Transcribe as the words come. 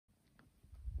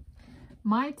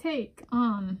my take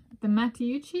on the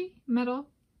Matteucci Medal,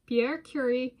 Pierre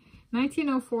Curie,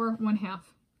 1904, 1/2.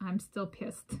 I'm still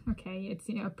pissed. Okay, it's,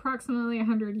 you know, approximately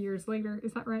 100 years later.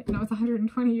 Is that right? No, it's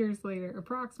 120 years later,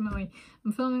 approximately.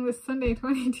 I'm filming this Sunday,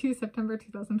 22 September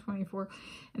 2024,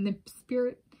 and the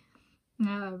spirit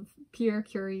of Pierre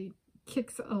Curie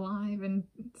kicks alive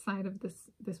inside of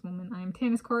this woman. I am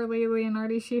Tanis Coralee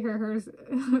Leonhardi, she, her, hers,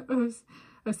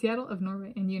 of Seattle, of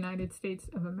Norway, and United States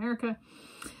of America.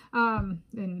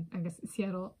 And I guess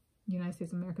Seattle, United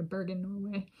States of America, Bergen,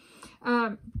 Norway.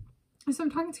 So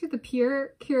I'm talking to the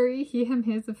Pierre Curie, he, him,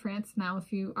 his of France. Now,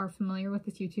 if you are familiar with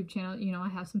this YouTube channel, you know I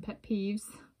have some pet peeves,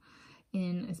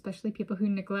 in especially people who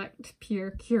neglect Pierre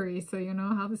Curie. So you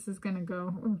know how this is going to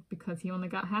go, because he only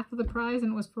got half of the prize,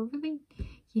 and it was for really,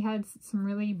 he had some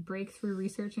really breakthrough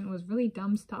research, and it was really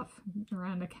dumb stuff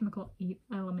around a chemical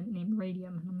element named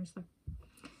radium. And I'm just like,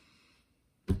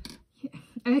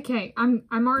 okay, I'm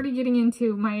already getting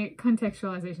into my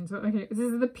contextualization. So, okay, this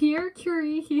is the Pierre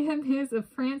Curie, he, him, his of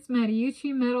France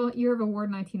Matteucci Medal, year of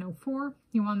award 1904.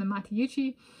 He won the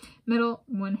Matteucci Medal,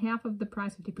 1/2 of the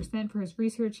prize, 50%, for his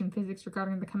research in physics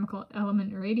regarding the chemical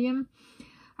element radium.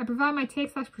 I provide my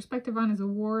take/perspective on his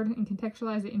award and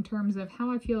contextualize it in terms of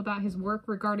how I feel about his work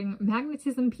regarding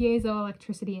magnetism,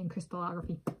 piezoelectricity, and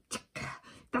crystallography.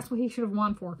 That's what he should have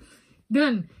won for.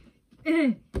 Done.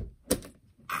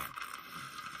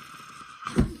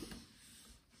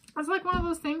 It's like one of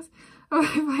those things,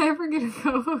 if I ever get to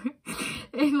go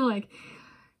and like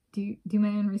do my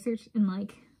own research in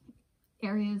like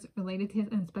areas related to his,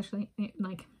 and especially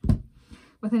like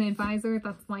with an advisor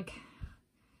that's like,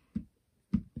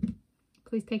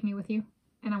 please take me with you,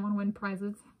 and I want to win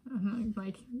prizes,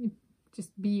 like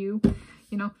just be you,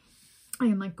 you know,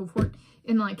 and like go for it,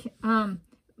 and like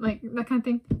that kind of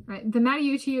thing, right? The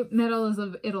Matteucci Medal is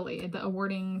of Italy. The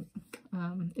awarding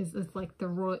is like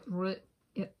the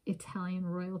Italian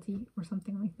royalty or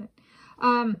something like that.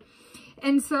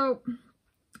 And so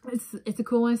it's a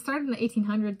cool one. It started in the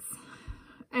 1800s,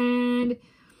 and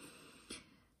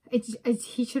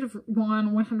he should have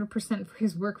won 100% for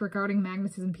his work regarding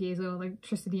magnetism,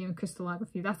 piezoelectricity, and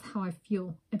crystallography. That's how I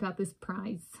feel about this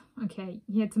prize. Okay,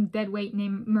 he had some deadweight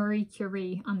named Marie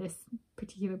Curie on this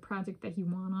particular project that he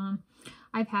won on.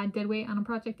 I've had deadweight on a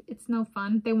project. It's no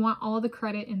fun. They want all the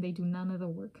credit and they do none of the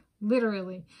work.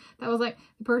 Literally. That was like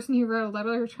the person who wrote a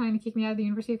letter trying to kick me out of the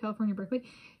University of California, Berkeley,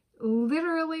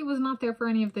 literally was not there for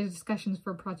any of the discussions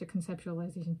for project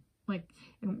conceptualization. Like,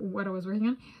 and what I was working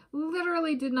on,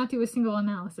 literally did not do a single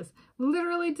analysis,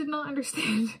 literally did not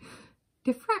understand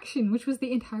diffraction, which was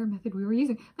the entire method we were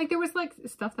using. Like, there was like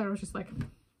stuff that I was just like,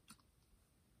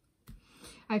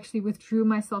 I actually withdrew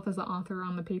myself as an author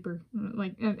on the paper,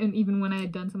 like, and even when I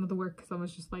had done some of the work, because I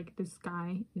was just like, this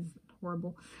guy is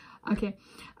horrible. Okay,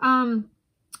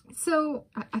 so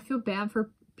I feel bad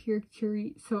for Pierre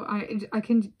Curie, so I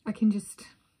can just,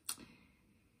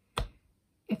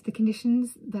 if the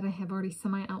conditions that I have already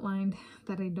semi-outlined,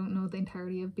 that I don't know the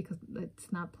entirety of because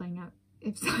it's not playing out,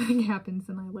 if something happens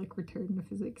and I like return to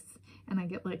physics and I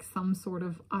get like some sort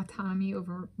of autonomy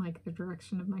over like the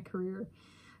direction of my career,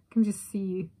 I can just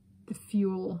see the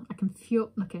fuel. I can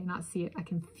feel, okay, not see it, I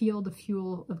can feel the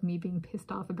fuel of me being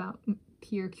pissed off about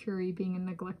Pierre Curie being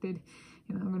neglected.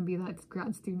 You know, I'm going to be that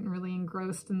grad student really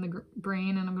engrossed in the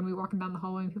brain, and I'm going to be walking down the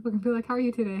hallway and people are going to be like, how are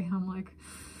you today? And I'm like,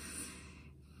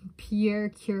 Pierre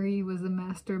Curie was a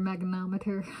master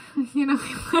magnometer. You know,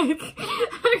 like,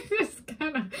 I just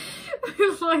kind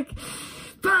of like,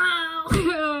 pow!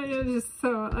 It's just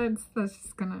so, that's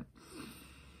just gonna,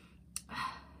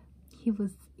 he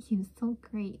was so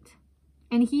great.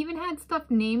 And he even had stuff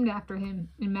named after him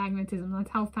in magnetism.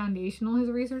 That's how foundational his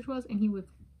research was, and he was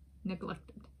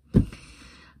neglected.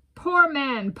 Poor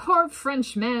man, poor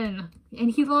French man.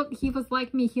 And he was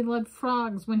like me, he loved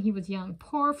frogs when he was young.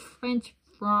 Poor French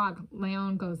frog.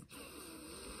 Leon goes,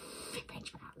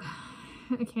 French frog.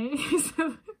 Okay,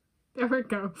 so there we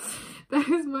go. That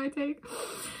is my take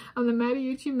on the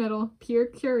Matteucci Medal, Pierre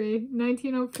Curie,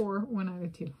 1904,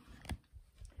 1/2.